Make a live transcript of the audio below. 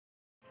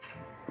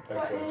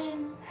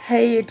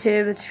Hey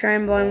YouTube, it's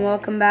Trainboy and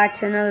welcome back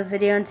to another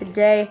video, and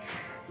today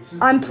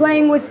I'm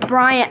playing with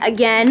Bryant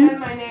again.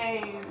 My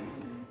name.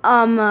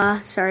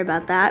 Sorry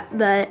about that,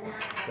 but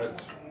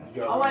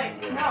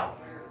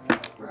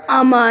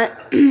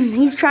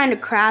he's trying to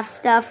craft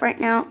stuff right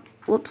now.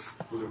 Whoops.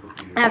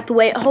 I have to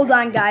wait. Hold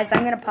on guys,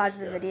 I'm gonna pause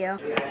the video.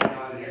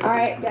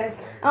 Alright guys.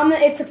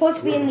 It's supposed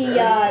to be in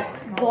the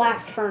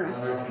blast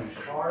furnace.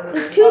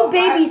 There's two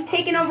babies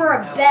taking over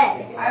a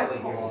bed.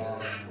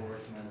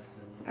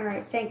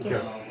 Alright, thank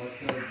you.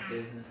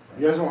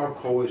 You guys won't have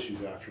coal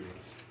issues after this.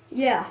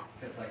 Yeah.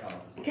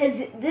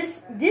 Because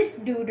this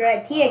dude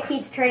right here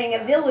keeps trading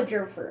a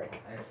villager for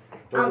it.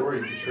 Don't worry,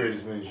 you can trade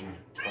as many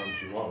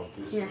times you want.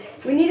 Yeah.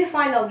 We need to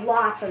find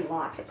lots and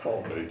lots of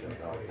coal.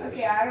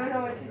 Okay, I don't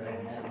know what to do.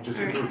 Just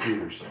hit the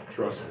repeaters,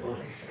 trust me.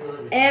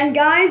 And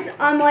guys,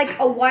 like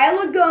a while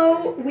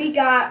ago, we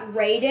got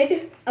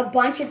raided a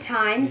bunch of You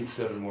times. need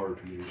 7 more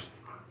repeaters.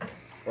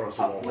 Or else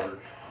it won't work.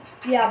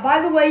 Yeah, by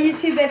the way,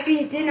 YouTube, if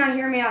you did not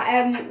hear me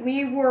out,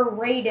 we were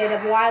raided a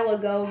while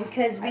ago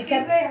because we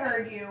kept... they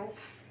heard you.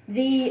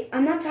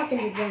 I'm not talking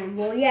to them.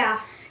 Well, yeah.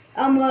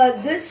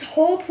 This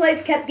whole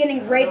place kept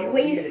getting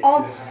raided.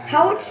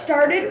 How it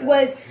started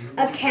was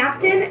a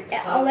captain,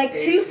 like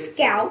 2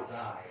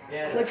 scouts,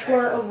 which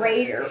were a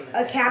raider,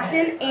 a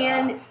captain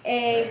and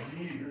a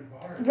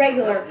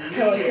regular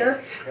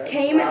pillager,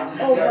 came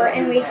over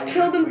and we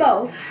killed them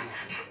both.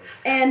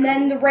 And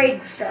then the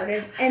raid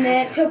started, and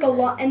then it took a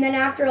lot. And then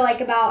after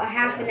like about a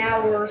half an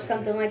hour or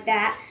something like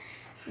that,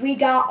 we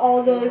got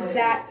all those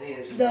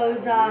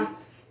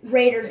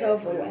raiders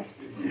over with.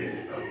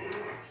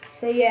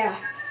 So yeah.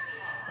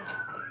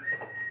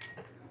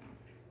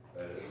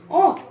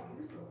 Oh,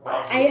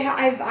 I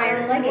have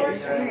iron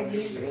leggings. I'm gonna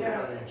use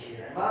these.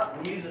 What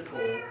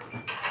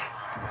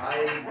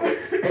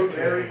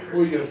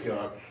you guys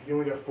got? You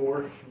only got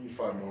 4? You need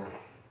 5 more.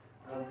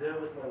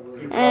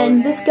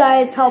 And this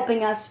guy is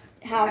helping us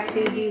how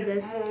to do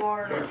this. You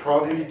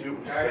probably do it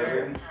with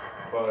 7,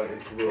 but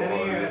it's a little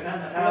harder.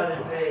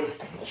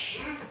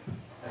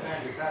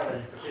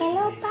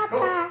 Hello,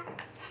 Papa.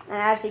 And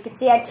as you can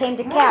see, I tamed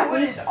a cat.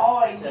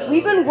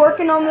 We've been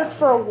working on this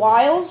for a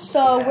while,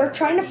 so we're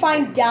trying to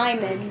find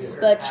diamonds,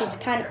 but just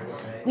kind of,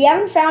 we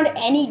haven't found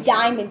any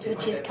diamonds,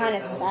 which is kind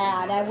of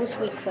sad. I wish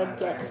we could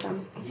get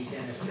some.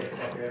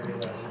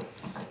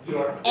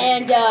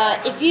 And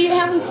if you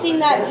haven't seen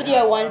that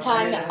video one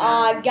time,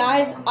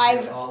 guys,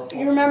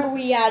 you remember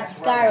we had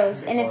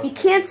Skyros, and if you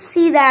can't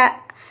see that,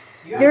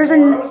 there's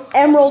an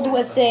emerald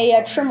with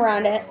a trim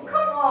around it,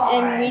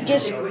 and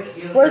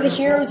we're the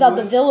heroes of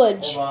the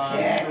village,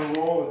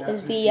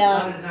 because we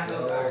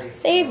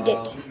saved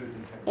it,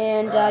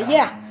 and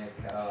yeah.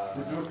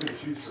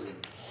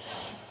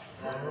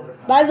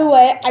 By the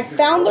way, I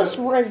found this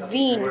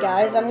ravine,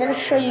 guys. I'm going to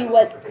show you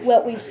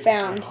what we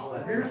found.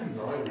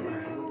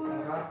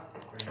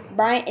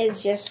 Bryant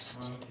is just,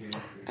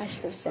 I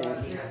should have said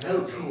it,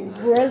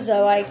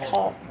 Brizzo,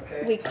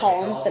 we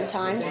call him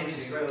sometimes.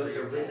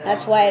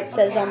 That's why it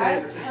says on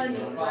my,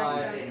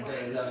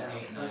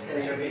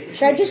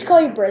 should I just call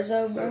you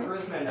Brizzo, bro?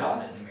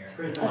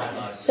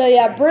 Okay. So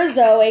yeah,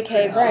 Brizzo,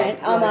 aka Bryant,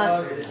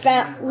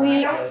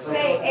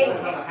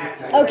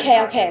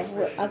 okay.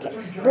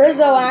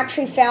 Brizzo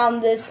actually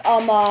found this,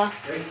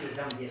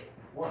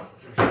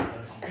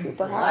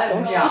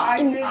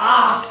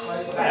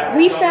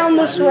 we found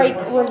this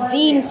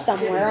ravine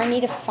somewhere. I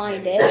need to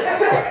find it.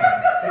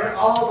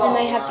 And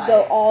I have to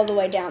go all the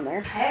way down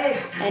there.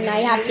 And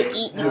I have to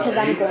eat because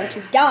I'm going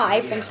to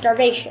die from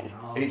starvation.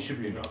 8 should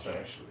be enough,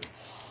 actually.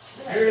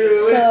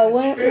 So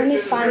let me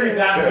find the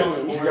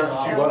ravine.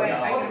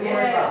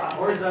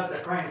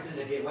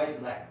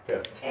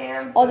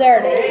 Oh, there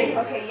it is.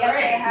 Okay, yes,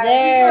 I have.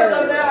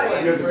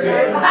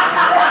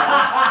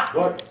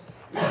 There. What?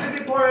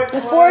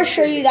 Before I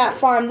show you that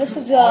farm, this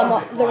is the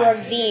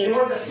ravine,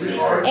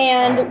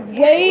 and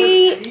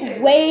way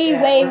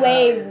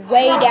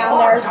down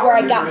there is where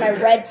I got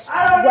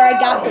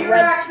the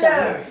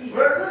redstone.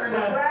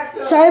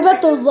 Sorry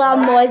about the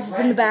loud noises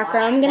in the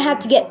background. I'm gonna have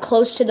to get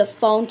close to the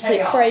phone to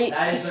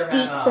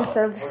speak since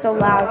they're so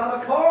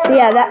loud. So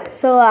yeah,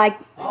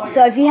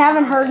 so if you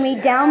haven't heard me,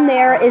 down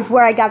there is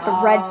where I got the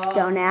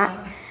redstone at.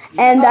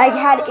 And I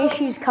had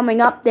issues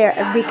coming up there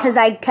because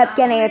I kept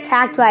getting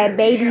attacked by a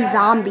baby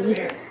zombie.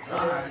 It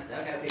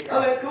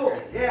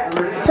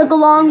took a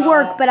long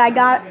work, but I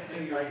got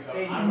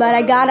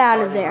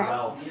out of there.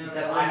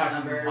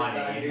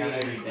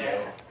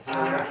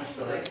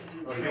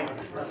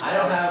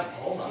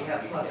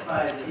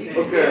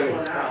 Okay.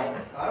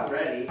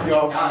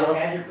 Y'all stuff.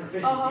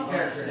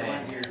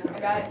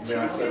 May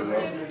I set it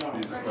up?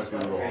 These just might be a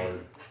little hard.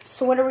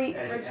 So what are we?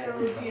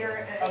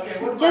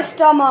 Just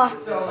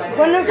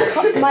one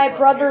of my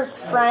brother's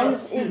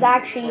friends is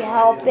actually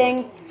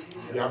helping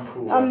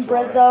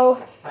Brizzo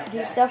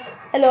do stuff.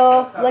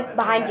 Hello, look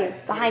behind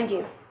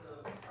you.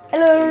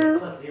 Hello.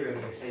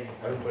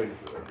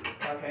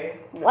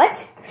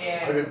 What? I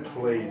didn't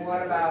play.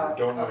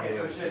 Don't know any.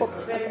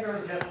 Oops. Okay.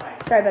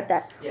 Sorry about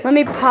that. Let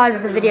me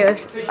pause the video.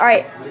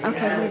 Alright.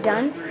 Okay, you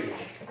done?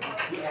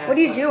 What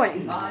are you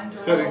doing?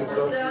 Setting this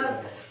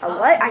up.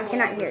 What? I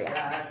cannot hear you.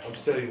 I'm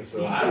setting this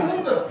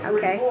up.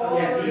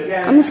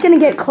 Okay. I'm just gonna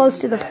get close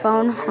to the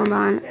phone. Hold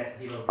on.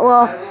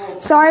 Well,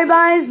 sorry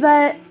guys,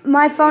 but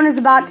my phone is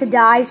about to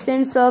die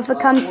soon, so if it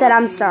comes set,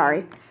 I'm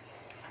sorry.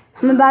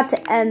 I'm about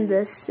to end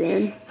this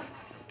soon.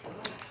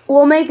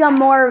 We'll make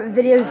more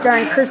videos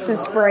during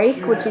Christmas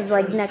break, which is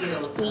like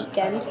next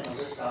weekend.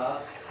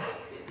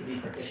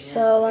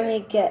 So let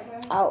me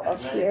get out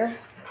of here.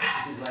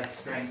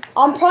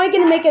 I'm probably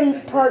gonna make a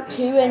part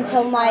 2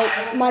 until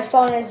my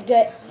phone is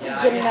good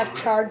enough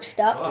charged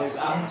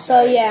up.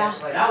 So yeah.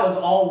 That was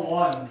all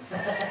ones. All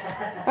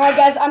right,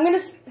 guys, I'm gonna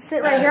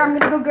sit right here. I'm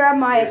gonna go grab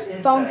my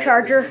phone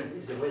charger.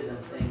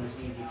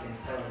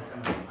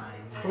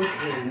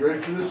 Okay, you ready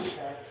for this?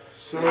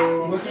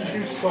 So let's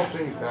choose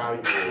something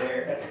valuable.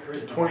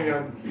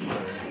 29.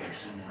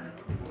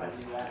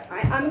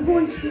 Alright, I'm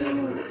going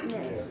to.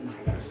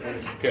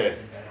 Okay.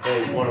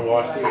 Hey, you want to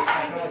watch this?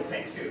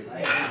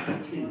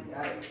 You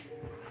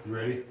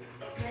ready?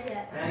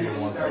 You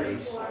want to see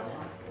this?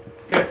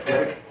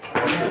 Okay.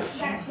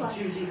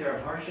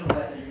 Watch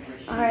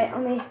this. Alright,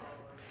 let me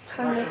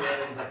turn this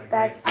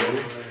back. Damn,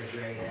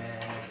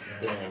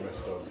 that's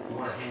so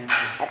cool.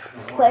 That's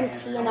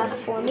plenty enough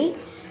for me.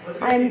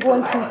 I'm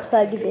going to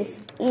plug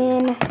this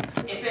in.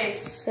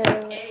 So,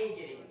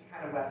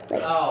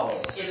 like,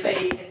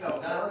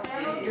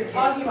 You're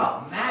talking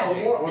about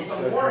magic.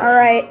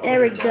 alright,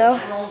 there we go.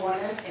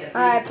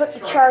 Alright, put the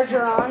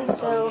charger on,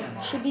 so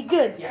it should be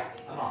good.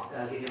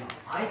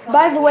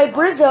 By the way,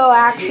 Brizzo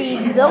actually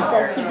built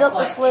this. He built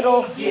this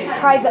little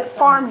private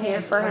farm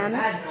here for him.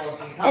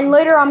 And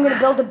later I'm going to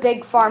build a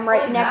big farm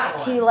right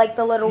next to like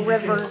the little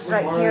rivers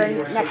right here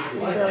next to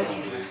the village.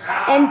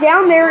 And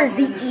down there is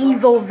the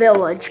evil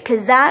village,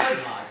 because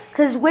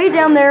way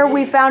down there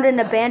we found an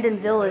abandoned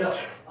village.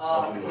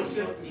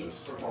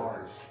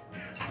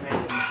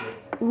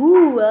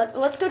 Ooh,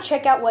 let's go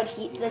check out what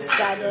this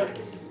guy did.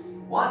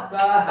 What the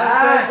What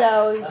heck?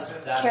 Rizzo's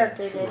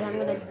character did. I'm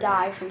gonna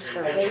die from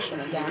starvation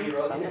again,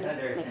 so I'm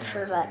gonna make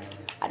sure that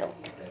I don't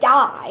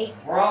die.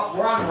 We're on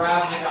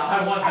Ravnica.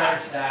 I want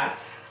better stats.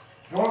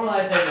 Normally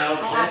I say no.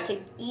 I have to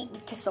eat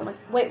because someone.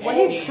 Wait, what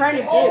are you trying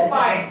to do? Oh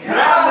my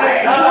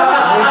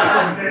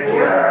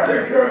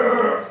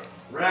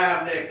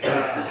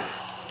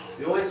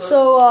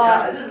So,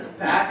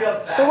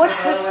 so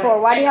what's this for?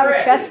 Why do you have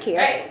a chest here?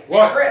 Hey,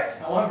 What? Chris.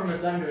 I went from a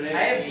 7 to an 8. I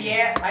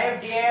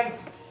have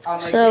Deanne's on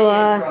my So,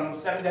 from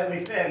 7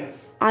 Deadly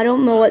Sins. I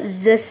don't know what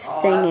this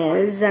thing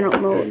is. I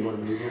don't know.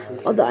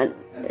 Hold on.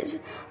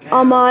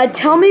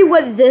 Tell me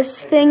what this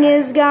thing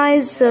is,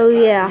 guys. So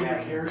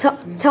yeah,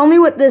 tell me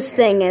what this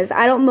thing is.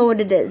 I don't know what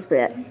it is,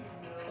 but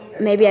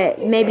maybe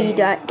you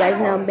guys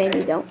know, maybe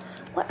you don't.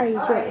 What are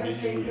you doing?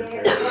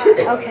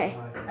 Okay.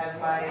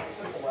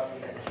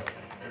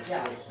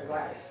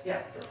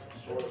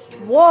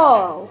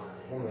 Whoa.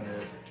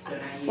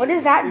 What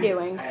is that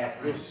doing? Okay,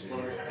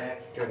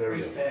 there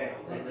we go.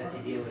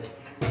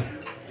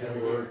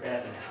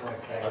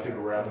 I think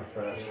we're rather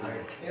fast.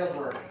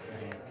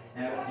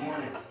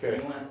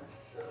 Okay.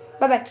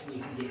 Bye-bye.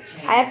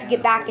 I have to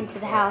get back into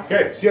the house.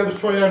 Okay, see how there's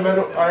 29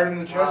 metal iron in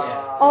the chest?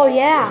 Oh, It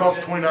yeah.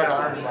 costs 29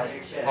 iron in my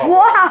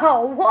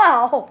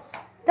Wow.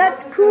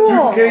 That's cool.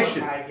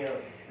 duplication.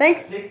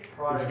 Thanks.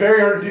 It's very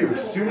hard to do.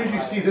 As soon as you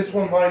see this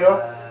one lined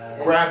up,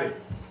 grab it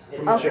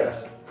from the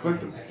chest. Click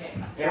them.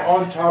 And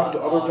on top of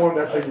the other one,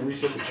 that's how you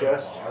reset the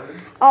chest.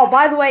 Oh,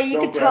 by the way, you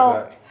Don't can grab tell,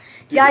 that.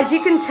 guys,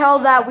 you can tell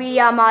that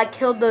we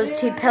killed those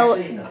two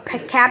captains. It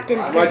might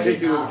Cause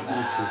take you a little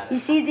too soon. you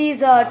see these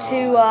two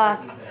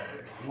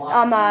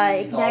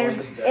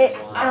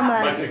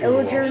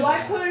villagers. Do I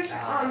push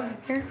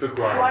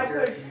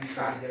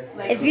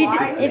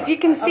If you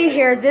can see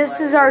here, this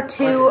is our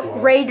two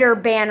raider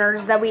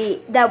banners that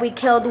we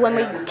killed when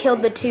we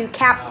killed the two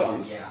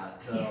captains.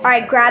 All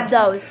right, grab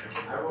those.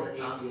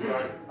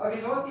 Okay,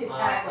 so what's the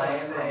attack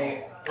like?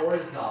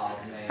 All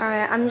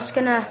right, I'm just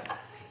gonna.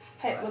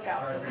 Hey, look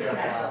out.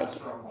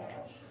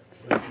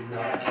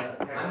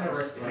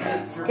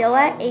 Still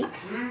at 8.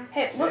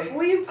 Hey, look,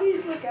 will you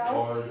please look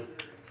out?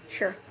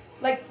 Sure.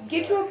 Like,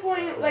 get to a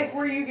point, like,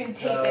 where you can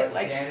take it.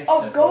 Like,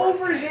 oh, go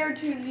over there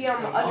to the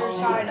other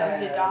side of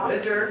the dock.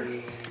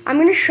 I'm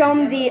gonna show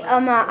them the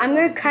I'm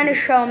gonna kind of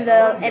show them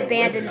the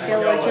abandoned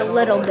village a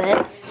little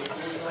bit.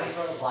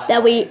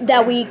 That we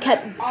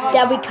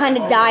kind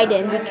of died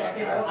in.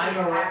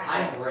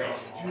 I'm rich.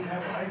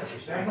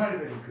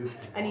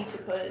 I need to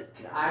put.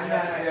 I'm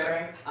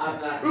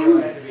not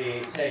going to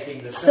be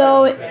taking the.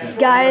 So,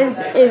 guys,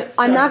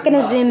 I'm not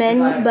gonna zoom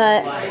in,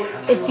 but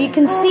if you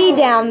can see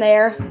down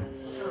there,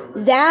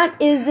 that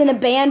is an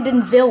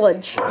abandoned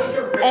village,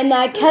 and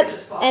I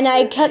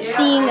kept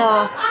seeing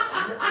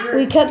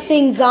we kept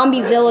seeing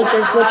zombie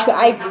villagers, which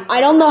I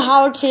don't know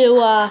how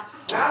to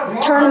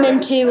turn them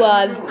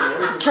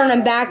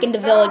back into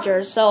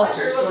villagers. So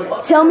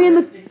tell me in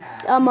the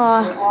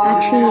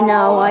actually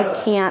no, I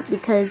can't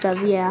because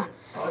of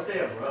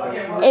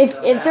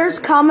If there's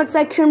comment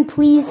section,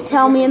 please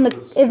tell me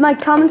if my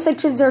comment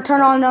sections are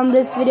turned on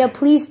this video,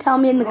 please tell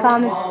me in the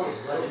comments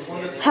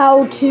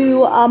how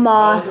to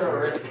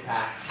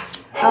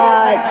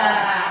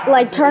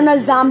like turn a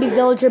zombie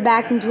villager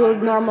back into a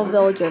normal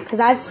villager, because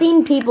I've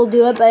seen people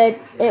do it, but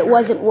it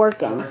wasn't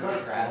working.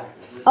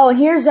 Oh, and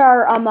here's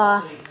our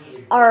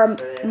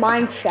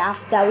mine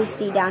shaft that we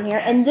see down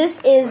here, and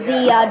this is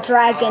the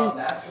dragon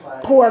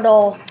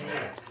portal,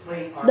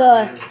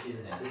 the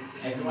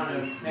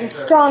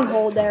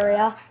stronghold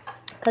area,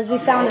 because we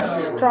found a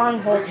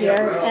stronghold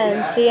here.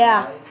 And so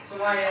yeah,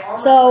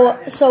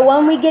 so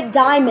when we get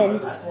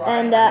diamonds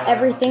and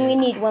everything we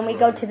need when we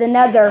go to the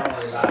Nether,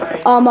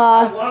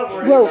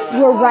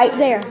 we're right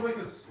there.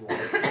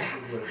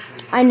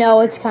 I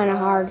know it's kind of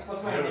hard.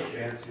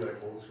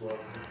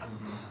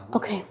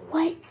 Okay,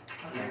 wait.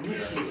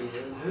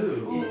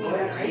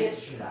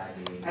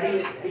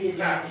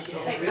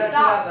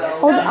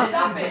 Hold on.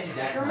 Stop it.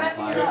 You're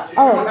messing it up.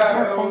 Oh,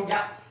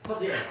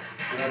 okay.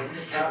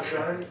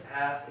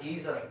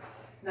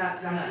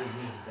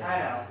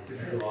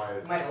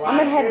 I'm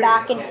gonna head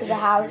back into the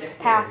house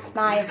past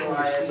my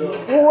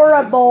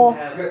horrible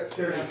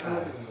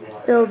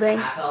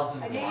building.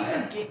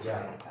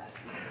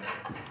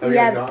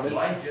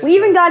 We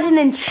even got an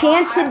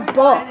enchanted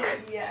book.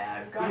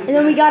 And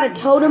then we got a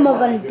totem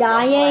of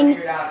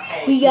undying.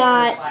 We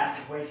got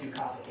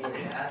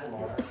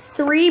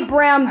 3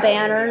 brown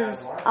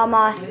banners.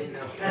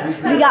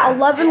 We got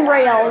 11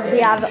 rails. We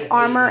have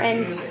armor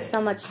and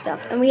so much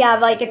stuff. And we have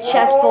like a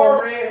chest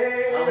full,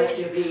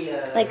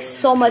 like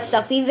so much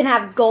stuff. We even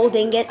have gold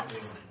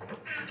ingots.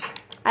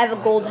 I have a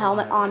gold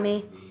helmet on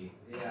me.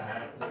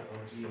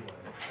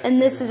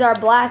 And this is our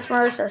blast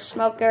furnace, our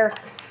smoker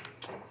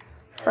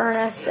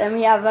furnace, and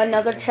we have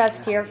another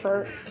chest here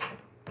for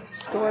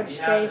storage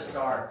space.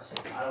 Oh,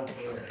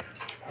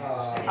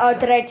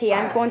 Treti,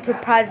 I'm going to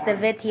pause the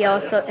video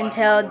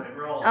until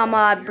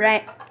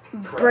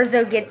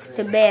Brizzo gets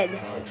to bed.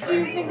 Do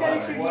you think I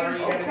should use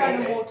to try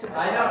to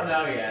multiply? I don't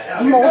know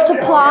yet.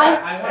 Multiply?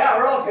 Yeah,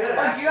 we're all good.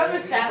 Oh, do you have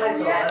a saddle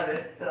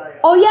yet?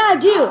 Oh yeah, I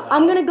do.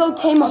 I'm gonna go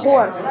tame a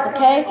horse,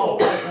 okay? Oh,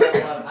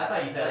 I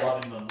thought you said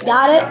 11.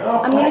 Got it?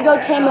 I'm gonna go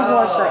tame a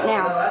horse right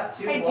now.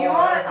 Hey, do you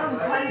want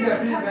tons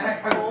of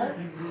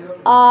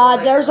coal?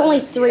 There's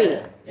only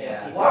 3.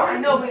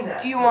 No,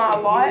 but do you want a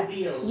lot?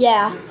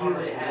 Yeah.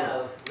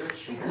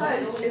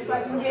 Because if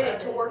I can get it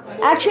to work.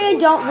 Actually, I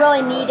don't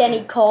really need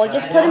any coal.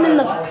 Just put them in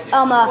the Well,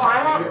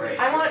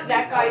 I want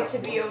that guy to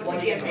be able to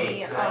give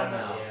me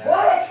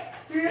what?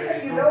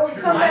 I'm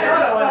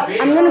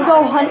gonna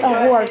go hunt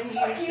a horse.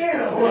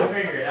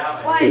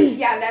 But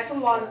yeah, that's a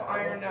lot of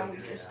iron that we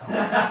just.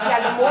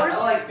 Yeah, the more of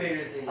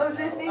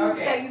the things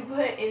that you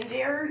put in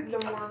there, the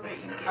more of it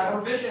you get.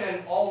 Provision in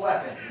all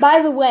weapons.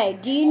 By the way,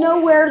 do you know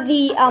where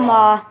the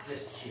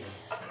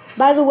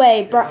By the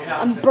way,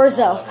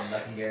 Brizzo.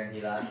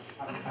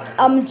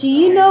 Do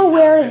you know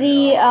where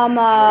the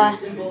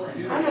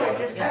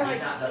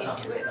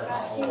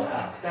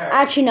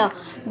Actually, no.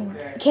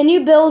 Can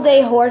you build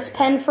a horse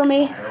pen for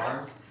me?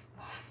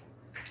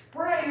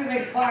 We're not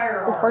using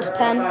fire. A horse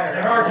pen.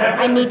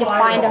 I need to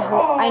find a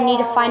horse. I need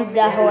to find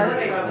the horse.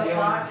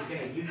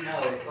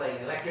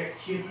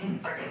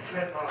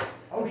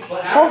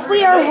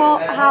 Hopefully our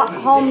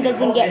home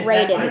doesn't get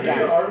raided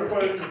again.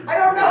 I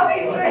don't know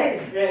these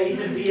things. Yeah, he's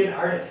just being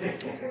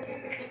artificial.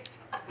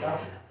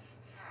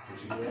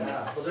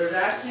 Well, there's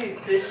actually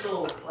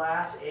official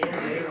class and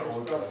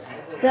racial stuff.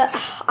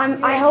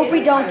 I hope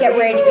we don't get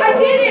raided again. I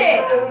did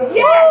it!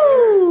 Yes!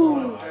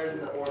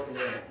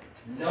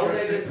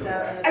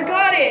 I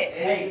got it!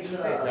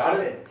 Got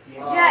it?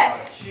 Yes!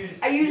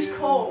 I used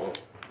coal.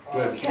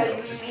 Good.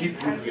 Just keep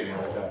getting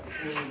like that.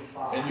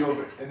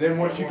 And then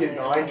once you get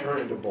 9, turn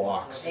it into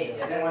blocks. Is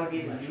then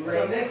you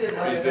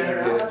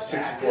get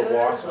 64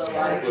 blocks, which is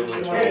equivalent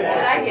to a block. Did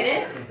I get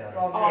it?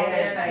 Oh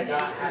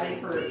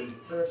man,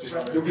 Just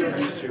you'll get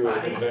used to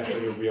it, and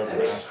eventually you'll be able to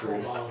master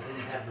it.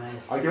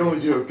 I can only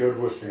do it good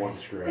with 1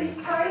 screen.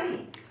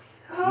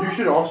 You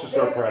should also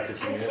start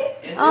practicing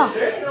it. Oh.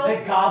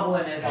 The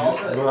goblin is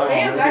also.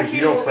 If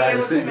you don't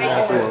practice it, you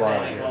have to rely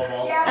on it.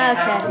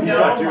 Okay. He's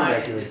not doing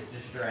that good.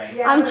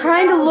 I'm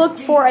trying to look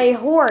for a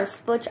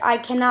horse, which I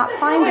cannot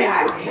find it.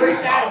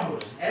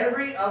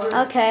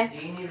 Okay.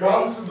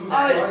 Oh,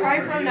 it's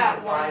probably from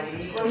that one.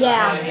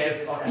 Yeah.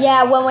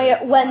 Yeah,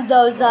 when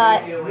those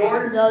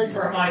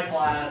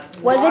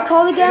what are they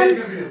called again?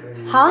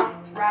 Huh?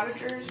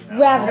 Ravagers. Ravagers,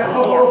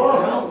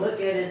 yeah. Look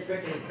at his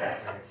freaking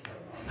stats.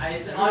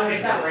 It's not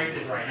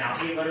racist right now.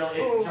 He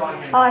literally it's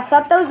showing him. Oh, I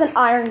thought that was an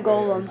iron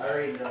golem.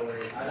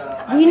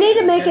 We need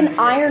to make an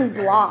iron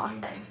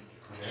block.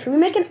 Should we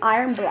make an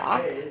iron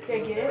block? Did I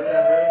get it?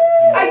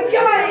 I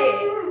got it!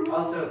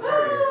 Also,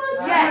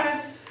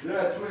 Yes!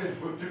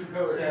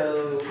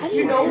 How do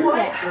You know do what?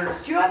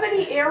 that? Do you have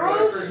any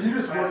arrows? You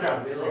just work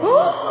out.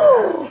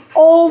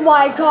 Oh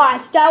my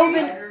gosh, that would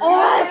have been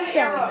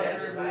awesome!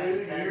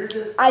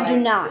 I do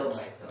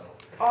not.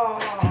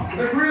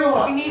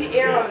 Oh. We need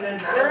arrows.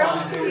 Where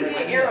else can we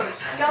get arrows?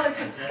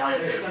 Skeletons.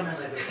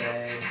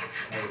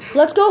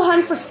 Let's go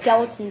hunt for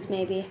skeletons,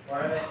 maybe.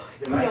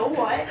 You know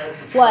what?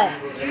 What?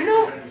 Do you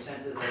know?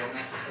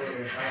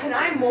 Can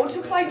I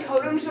multiply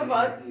totems of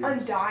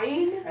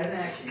undying?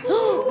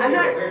 I'm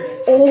not.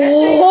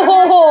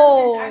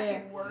 Oh. This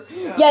actually works,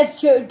 so.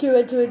 Yes, do it.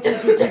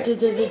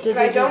 If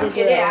I don't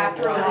get it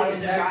after a lot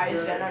of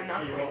tries, then I'm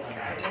not going to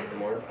try it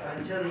anymore.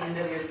 If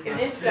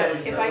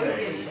I can get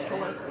these to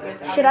work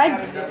without Should I-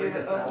 having to do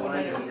it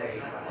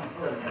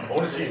I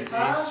want to see an ace.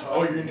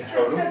 Oh, you're into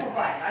totem?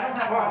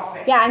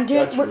 Yeah, I'm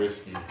doing. That's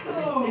risky.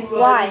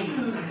 Why?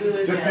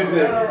 Just because you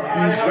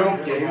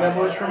don't gain that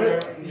much from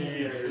it.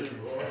 You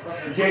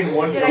gain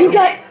one Did I totem. You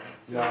got.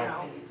 No.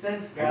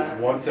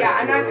 One set Yeah,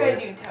 I'm not totem. going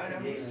to do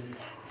totems.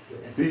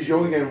 These you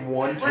only get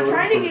one totem. We're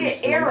trying to from get each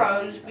thing.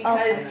 arrows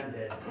because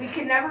we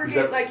can never Is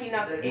get that like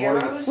enough one of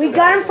arrows. the- We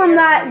got him from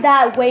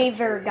that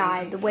waver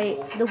guy.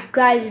 The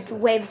guy who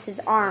waves his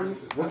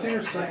arms. What's in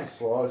your second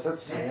slot? Is that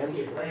sand?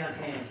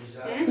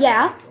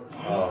 Yeah.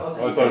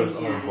 Oh, I thought it was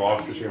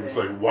unlocked for sure. It's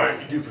like, why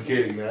aren't you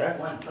duplicating that?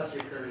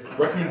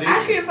 Recommendation.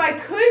 Actually, if I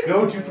could,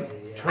 Go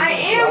duplicate. I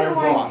am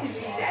going to do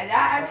that.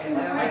 That actually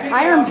would be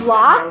Iron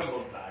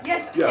blocks.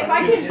 Yes, Yeah, if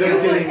I can instead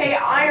of duplicate getting-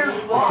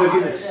 iron blocks. Instead of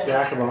getting a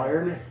stack of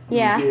iron,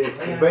 Yeah. you get,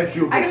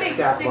 eventually you'll I get can a make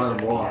stack of 6 iron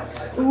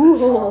blocks.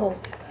 Ooh.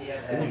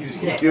 And you can just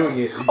keep doing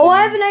it. Oh,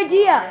 I have an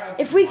idea.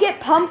 If we get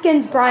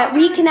pumpkins, Bryant,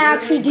 we can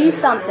actually do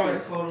something.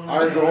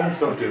 Iron golems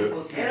don't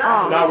do it.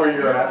 Oh. Not where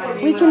you're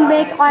at. We can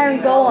make iron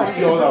golems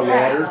See all to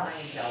that protect. water?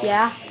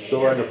 Yeah.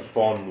 They'll end up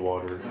falling in the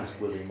water,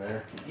 just living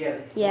there.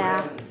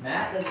 Yeah.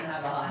 Matt doesn't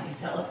have a high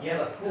intelligence. You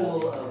have a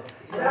pool of.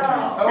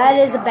 That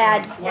is a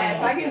bad. Yeah,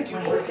 if I can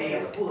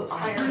duplicate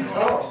iron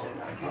blocks.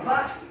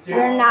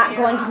 We're not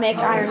going to make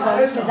iron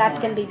golems because that's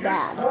going to be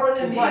bad. What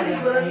would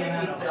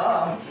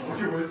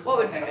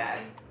be bad?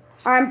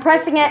 Alright, I'm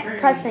pressing it.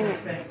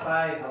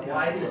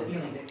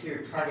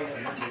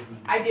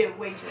 I did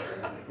way too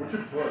early.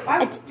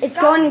 It's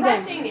Stop going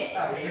again. pressing it.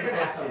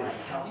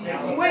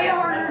 It's way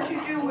harder to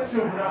do with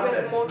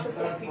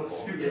multiple people.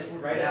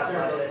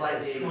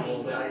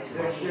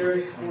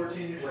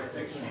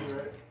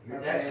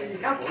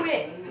 Now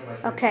quit.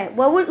 Okay.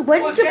 What did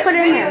you Just put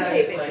in there?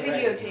 videotape it.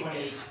 Videotape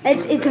it.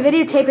 It's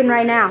videotaping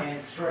right now.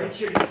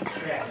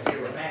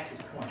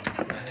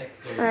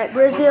 Alright,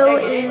 Brazil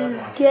is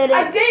I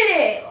getting. did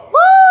it!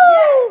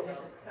 Woo!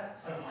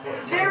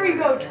 There we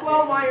go,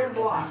 12 iron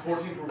blocks.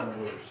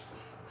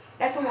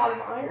 That's a lot of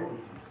iron.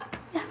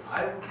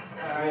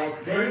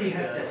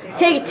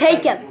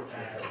 Take him.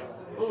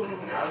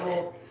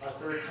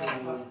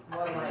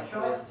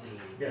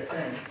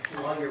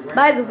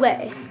 By the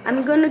way,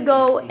 I'm gonna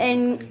go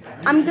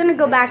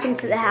back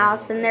into the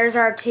house, and there's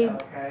our two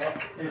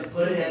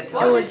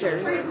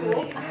villagers.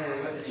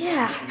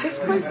 Yeah, this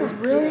place is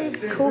really a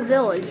cool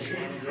village.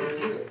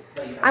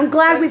 I'm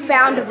glad we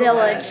found a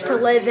village to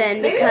live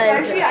in Maybe because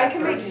actually I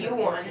can make you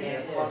one.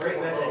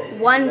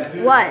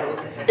 what?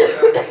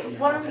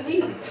 One of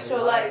these.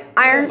 So like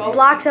Iron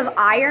blocks of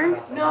iron?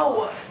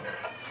 No.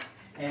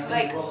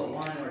 Like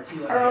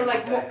our own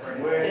like did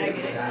I get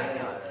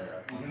it?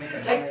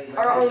 Like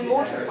our own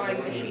multiplying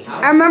machine.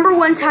 I remember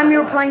one time you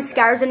were playing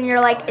Skyrim and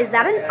you're like, "Is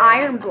that an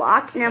iron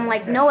block?" And I'm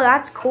like, "No,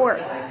 that's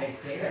quartz."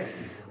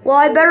 Well,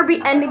 I better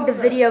be ending the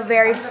video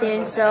very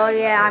soon, so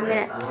yeah,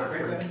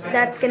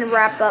 that's gonna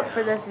wrap up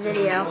for this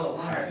video.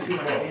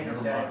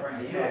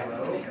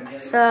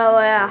 So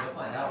yeah.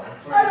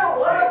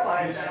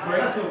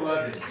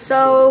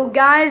 So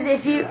guys,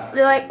 if you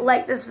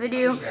like this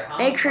video,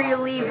 make sure you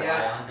leave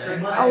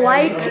a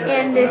like,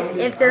 and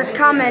if there's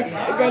comments,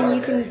 then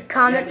you can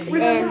comment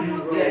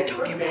and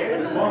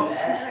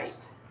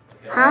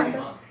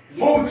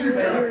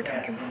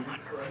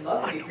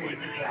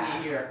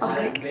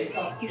Okay.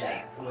 You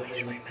say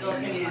always remember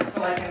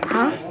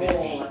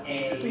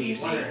to. You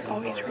say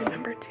always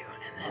remember to,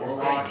 and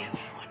then I do.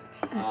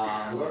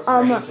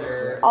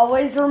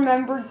 Always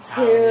remember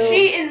to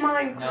Cheat in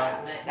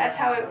Minecraft. That's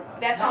how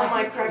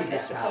Minecraft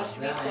is supposed to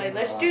be played.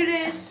 Let's do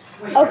this.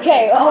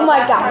 Okay, oh my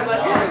gosh.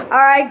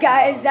 Alright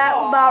guys, that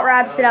about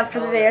wraps it up for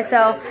the video.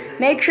 So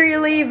make sure you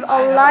leave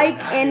a like,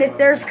 and if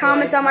there's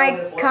comments on my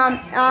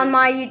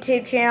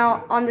YouTube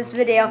channel on this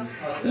video,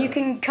 you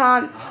can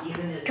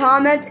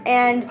comment,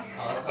 and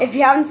if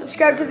you haven't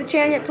subscribed to the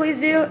channel yet, please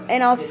do,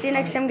 and I'll see you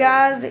next time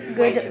guys.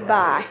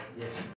 Goodbye.